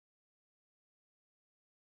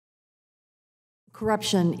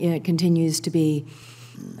Corruption continues to be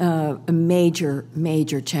a major,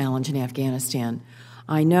 major challenge in Afghanistan.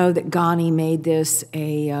 I know that Ghani made this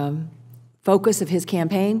a focus of his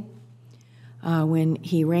campaign when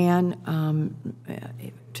he ran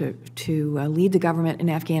to lead the government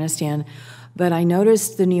in Afghanistan. But I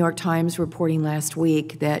noticed the New York Times reporting last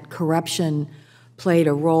week that corruption played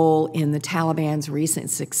a role in the Taliban's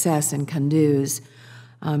recent success in Kunduz,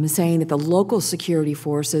 saying that the local security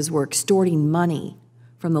forces were extorting money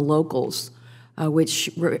from the locals,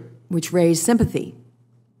 which raised sympathy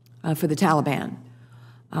for the Taliban.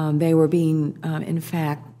 They were being, in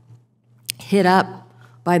fact, hit up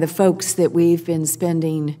by the folks that we've been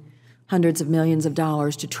spending hundreds of millions of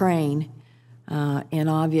dollars to train, and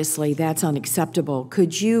obviously that's unacceptable.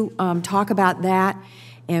 Could you talk about that,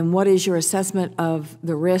 and what is your assessment of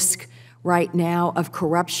the risk right now of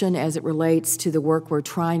corruption as it relates to the work we're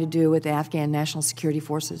trying to do with the Afghan National Security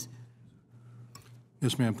Forces?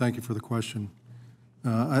 Yes, ma'am. Thank you for the question.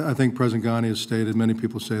 I think President Ghani has stated, many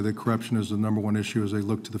people say that corruption is the #1 issue as they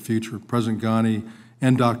look to the future. President Ghani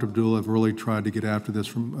and Dr. Abdullah have really tried to get after this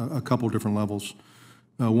from a couple different levels.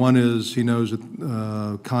 One is he knows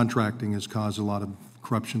that contracting has caused a lot of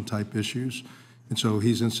corruption-type issues, and so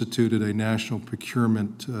he's instituted a national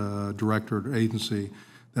procurement directorate agency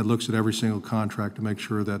that looks at every single contract to make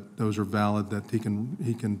sure that those are valid, that he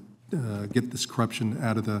can get this corruption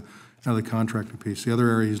out of the contracting piece. The other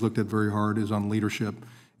area he's looked at very hard is on leadership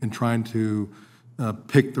and trying to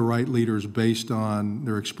pick the right leaders based on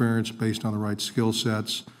their experience, based on the right skill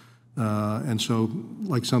sets. And so,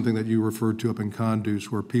 like something that you referred to up in Kunduz,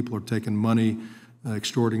 where people are taking money,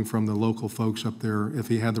 extorting from the local folks up there, if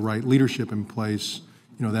he had the right leadership in place,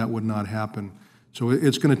 that would not happen. So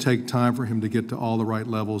it's going to take time for him to get to all the right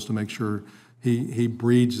levels to make sure he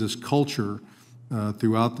breeds this culture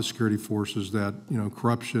throughout the security forces that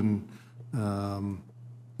corruption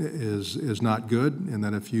is not good, and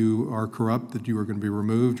that if you are corrupt, that you are going to be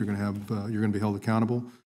removed. You're going to be held accountable.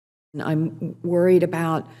 I'm worried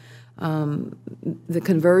about the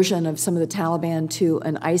conversion of some of the Taliban to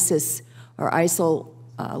an ISIS or ISIL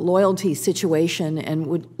loyalty situation, and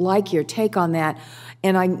would like your take on that.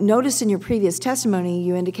 And I noticed in your previous testimony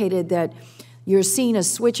you indicated that you're seeing a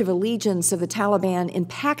switch of allegiance of the Taliban in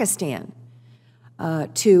Pakistan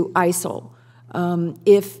to ISIL.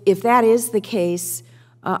 If that is the case,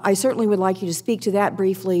 I certainly would like you to speak to that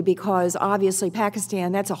briefly, because obviously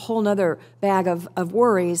Pakistan, that's a whole other bag of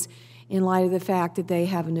worries in light of the fact that they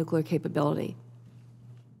have a nuclear capability.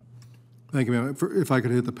 Thank you, ma'am. If I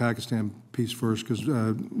could hit the Pakistan piece first, because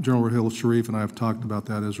General Rahil Sharif and I have talked about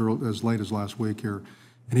that as late as last week here,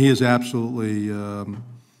 and he has absolutely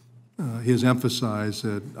he has emphasized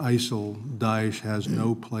that ISIL, Daesh, has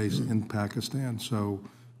no place in Pakistan. So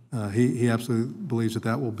he absolutely believes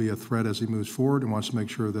that will be a threat as he moves forward, and wants to make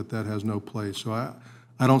sure that has no place. So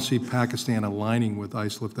I don't see Pakistan aligning with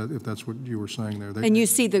ISIL, if that's what you were saying there. And you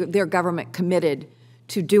see their government committed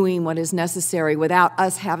to doing what is necessary without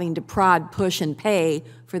us having to prod, push, and pay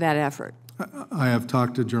for that effort. I have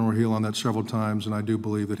talked to General Hill on that several times, and I do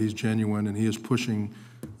believe that he's genuine, and he is pushing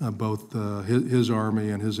both his army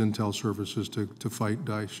and his intel services to fight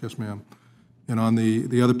Daesh. Yes, ma'am. And on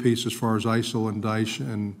the other piece, as far as ISIL and Daesh,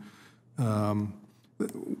 and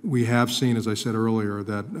we have seen, as I said earlier,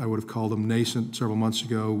 that I would have called them nascent several months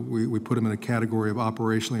ago. We put them in a category of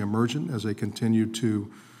operationally emergent as they continue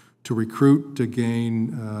to recruit, to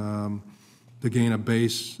gain a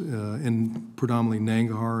base in predominantly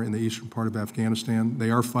Nangarhar in the eastern part of Afghanistan.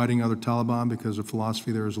 They are fighting other Taliban because the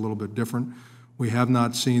philosophy there is a little bit different. We have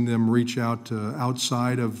not seen them reach out to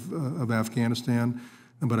outside of Afghanistan,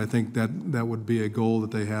 but I think that would be a goal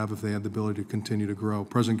that they have if they had the ability to continue to grow.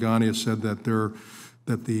 President Ghani has said that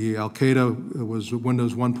the Al-Qaeda was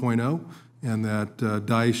Windows 1.0 and that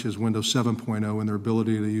Daesh is Windows 7.0 in their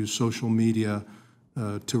ability to use social media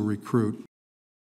to recruit.